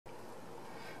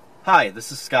Hi,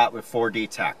 this is Scott with 4D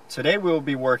Tech. Today we will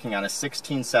be working on a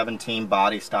 1617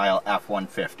 body style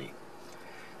F-150.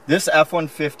 This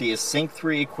F-150 is Sync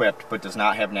 3 equipped but does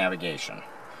not have navigation.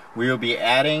 We will be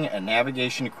adding a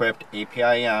navigation equipped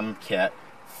APIM kit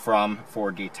from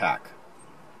 4D Tech.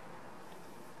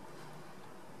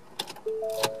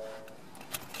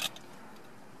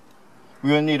 We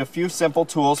will need a few simple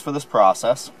tools for this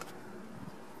process.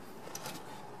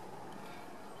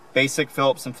 Basic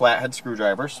Phillips and flathead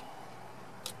screwdrivers.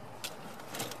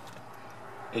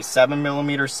 A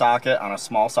 7mm socket on a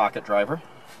small socket driver.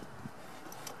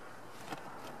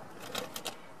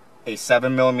 A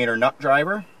 7mm nut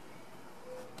driver.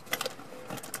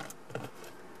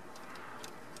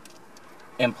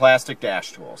 And plastic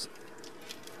dash tools.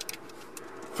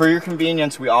 For your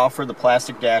convenience, we offer the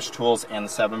plastic dash tools and the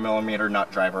 7mm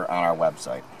nut driver on our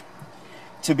website.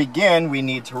 To begin, we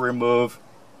need to remove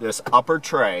this upper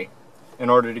tray in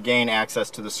order to gain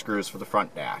access to the screws for the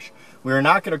front dash. We are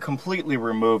not going to completely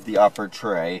remove the upper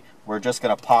tray. We're just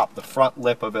going to pop the front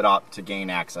lip of it up to gain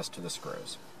access to the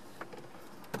screws.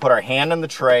 Put our hand in the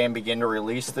tray and begin to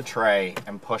release the tray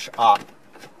and push up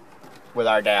with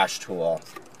our dash tool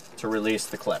to release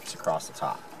the clips across the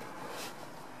top.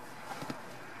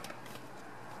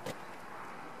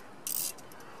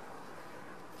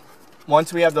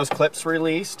 Once we have those clips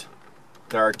released,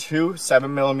 there are two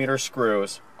 7mm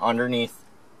screws underneath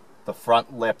the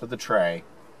front lip of the tray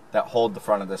that hold the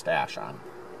front of this dash on.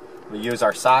 We use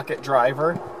our socket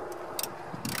driver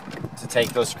to take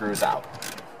those screws out.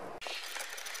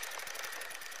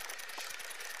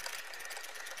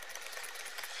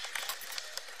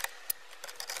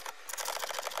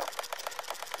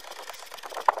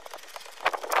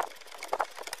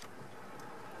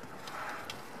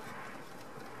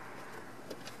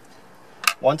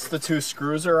 Once the two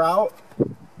screws are out,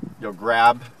 you'll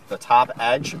grab the top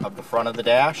edge of the front of the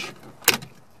dash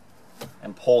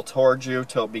and pull towards you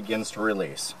till it begins to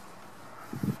release.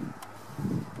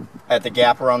 At the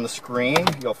gap around the screen,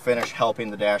 you'll finish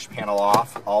helping the dash panel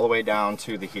off all the way down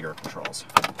to the heater controls.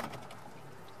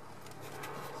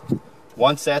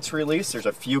 Once that's released, there's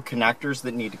a few connectors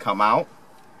that need to come out.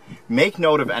 Make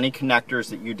note of any connectors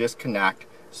that you disconnect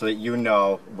so that you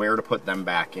know where to put them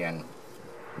back in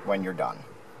when you're done.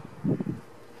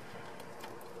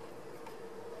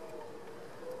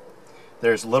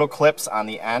 There's little clips on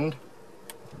the end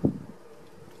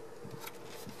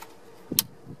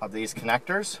of these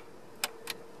connectors.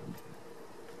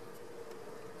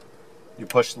 You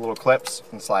push the little clips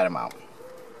and slide them out.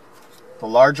 The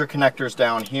larger connectors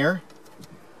down here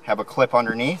have a clip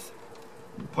underneath.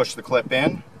 Push the clip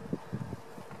in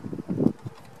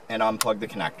and unplug the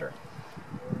connector.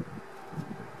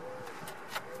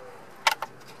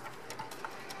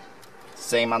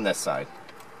 Same on this side.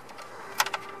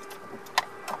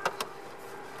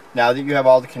 Now that you have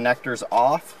all the connectors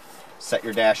off, set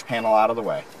your dash panel out of the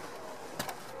way.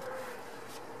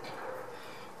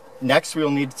 Next, we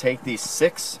will need to take these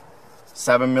 6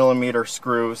 7mm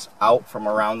screws out from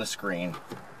around the screen.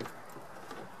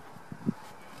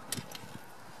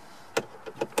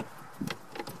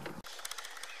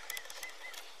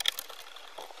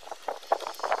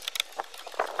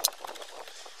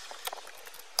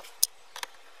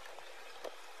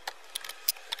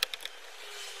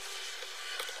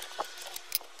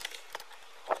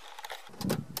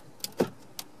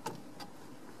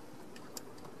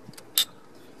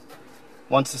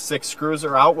 Once the 6 screws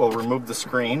are out, we'll remove the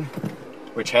screen,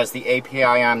 which has the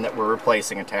APIM that we're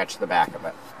replacing attached to the back of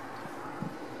it.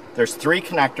 There's 3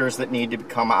 connectors that need to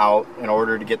come out in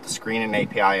order to get the screen and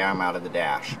APIM out of the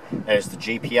dash. That is the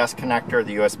GPS connector,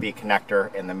 the USB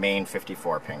connector, and the main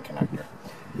 54-pin connector.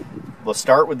 We'll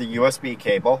start with the USB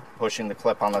cable, pushing the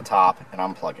clip on the top and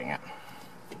unplugging it.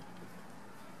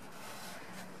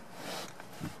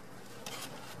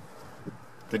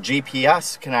 The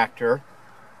GPS connector,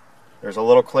 there's a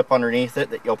little clip underneath it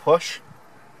that you'll push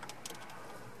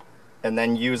and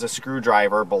then use a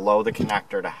screwdriver below the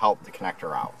connector to help the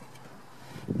connector out.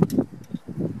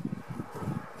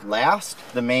 Last,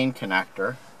 the main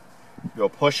connector. You'll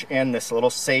push in this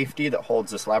little safety that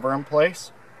holds this lever in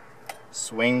place.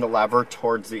 Swing the lever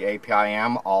towards the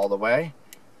APIM all the way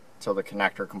until the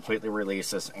connector completely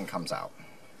releases and comes out.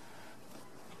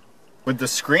 With the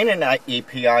screen and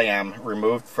APIM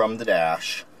removed from the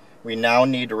dash, we now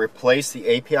need to replace the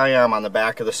APIM on the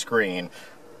back of the screen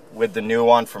with the new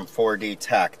one from 4D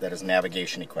Tech that is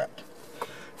navigation equipped.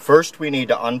 First, we need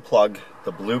to unplug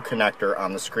the blue connector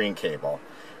on the screen cable.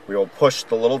 We will push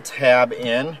the little tab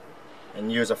in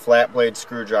and use a flat blade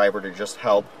screwdriver to just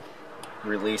help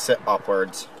release it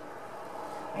upwards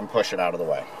and push it out of the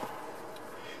way.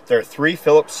 There are 3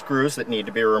 Phillips screws that need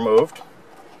to be removed.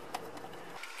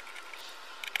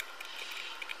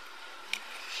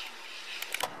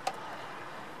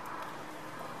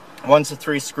 Once the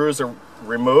 3 screws are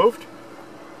removed,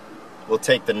 we'll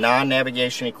take the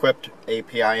non-navigation equipped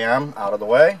APIM out of the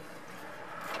way.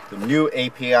 The new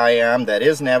APIM that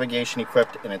is navigation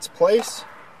equipped in its place,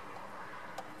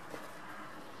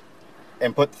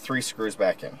 and put the 3 screws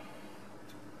back in.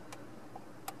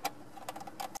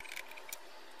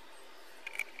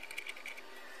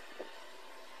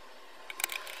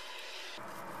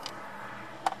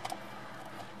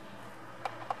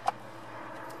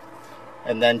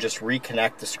 And then just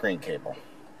reconnect the screen cable.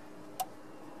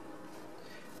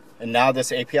 And now this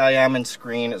APIM and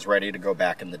screen is ready to go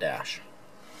back in the dash.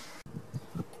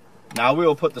 Now we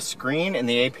will put the screen and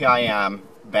the APIM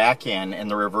back in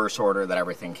the reverse order that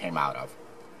everything came out of.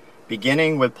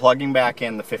 Beginning with plugging back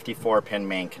in the 54-pin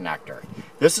main connector.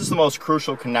 This is the most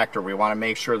crucial connector. We want to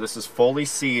make sure this is fully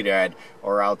seated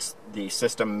or else the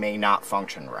system may not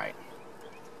function right.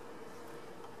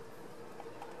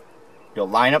 You'll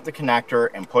line up the connector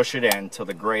and push it in until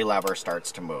the gray lever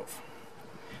starts to move.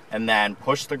 And then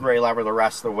push the gray lever the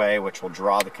rest of the way, which will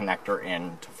draw the connector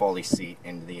in to fully seat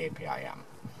into the APIM.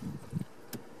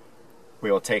 We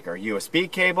will take our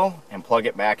USB cable and plug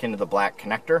it back into the black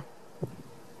connector.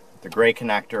 The gray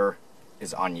connector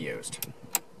is unused.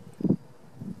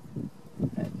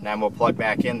 And then we'll plug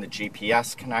back in the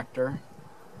GPS connector.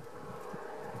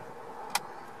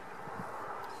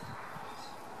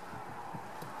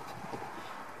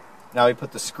 Now we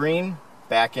put the screen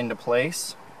back into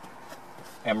place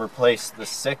and replace the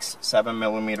 6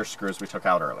 7mm screws we took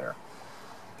out earlier.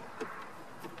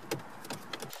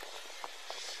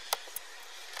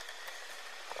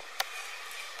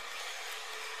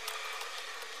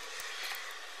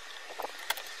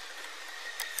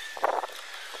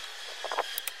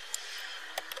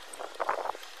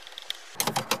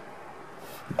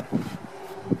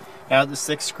 Now the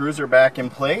 6 screws are back in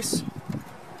place,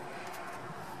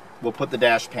 we'll put the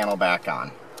dash panel back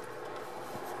on.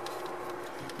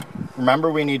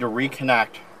 Remember, we need to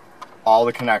reconnect all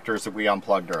the connectors that we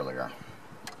unplugged earlier.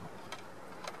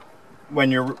 When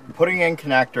you're putting in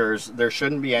connectors, there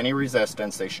shouldn't be any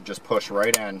resistance. They should just push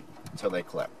right in until they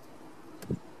clip.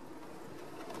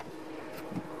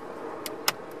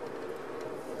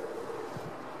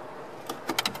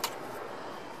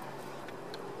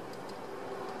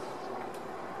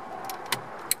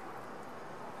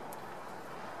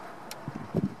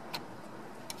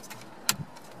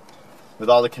 With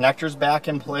all the connectors back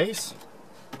in place,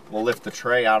 we'll lift the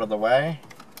tray out of the way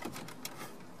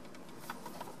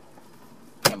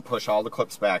and push all the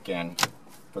clips back in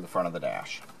for the front of the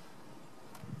dash.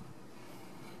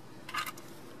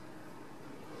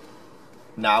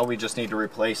 Now we just need to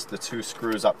replace the 2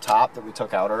 screws up top that we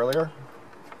took out earlier.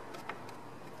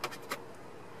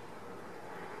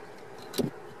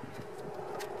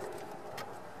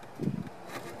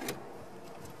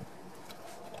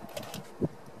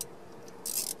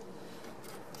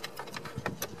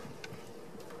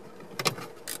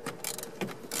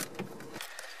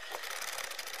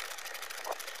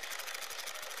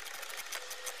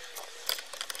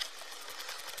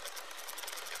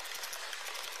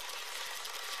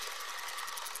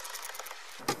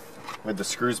 With the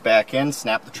screws back in,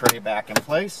 snap the tray back in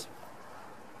place.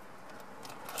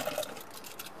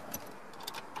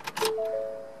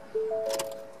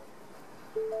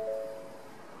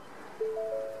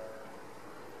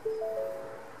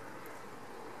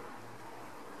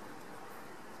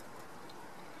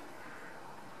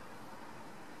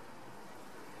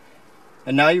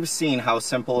 And now you've seen how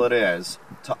simple it is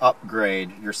to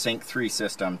upgrade your Sync 3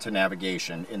 system to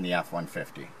navigation in the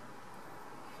F-150.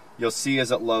 You'll see as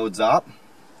it loads up,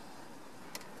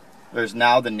 there's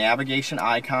now the navigation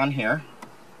icon here.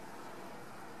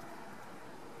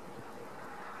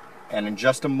 And in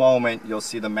just a moment, you'll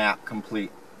see the map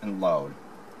complete and load.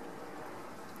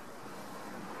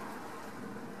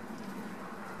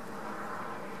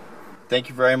 Thank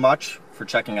you very much for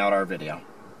checking out our video.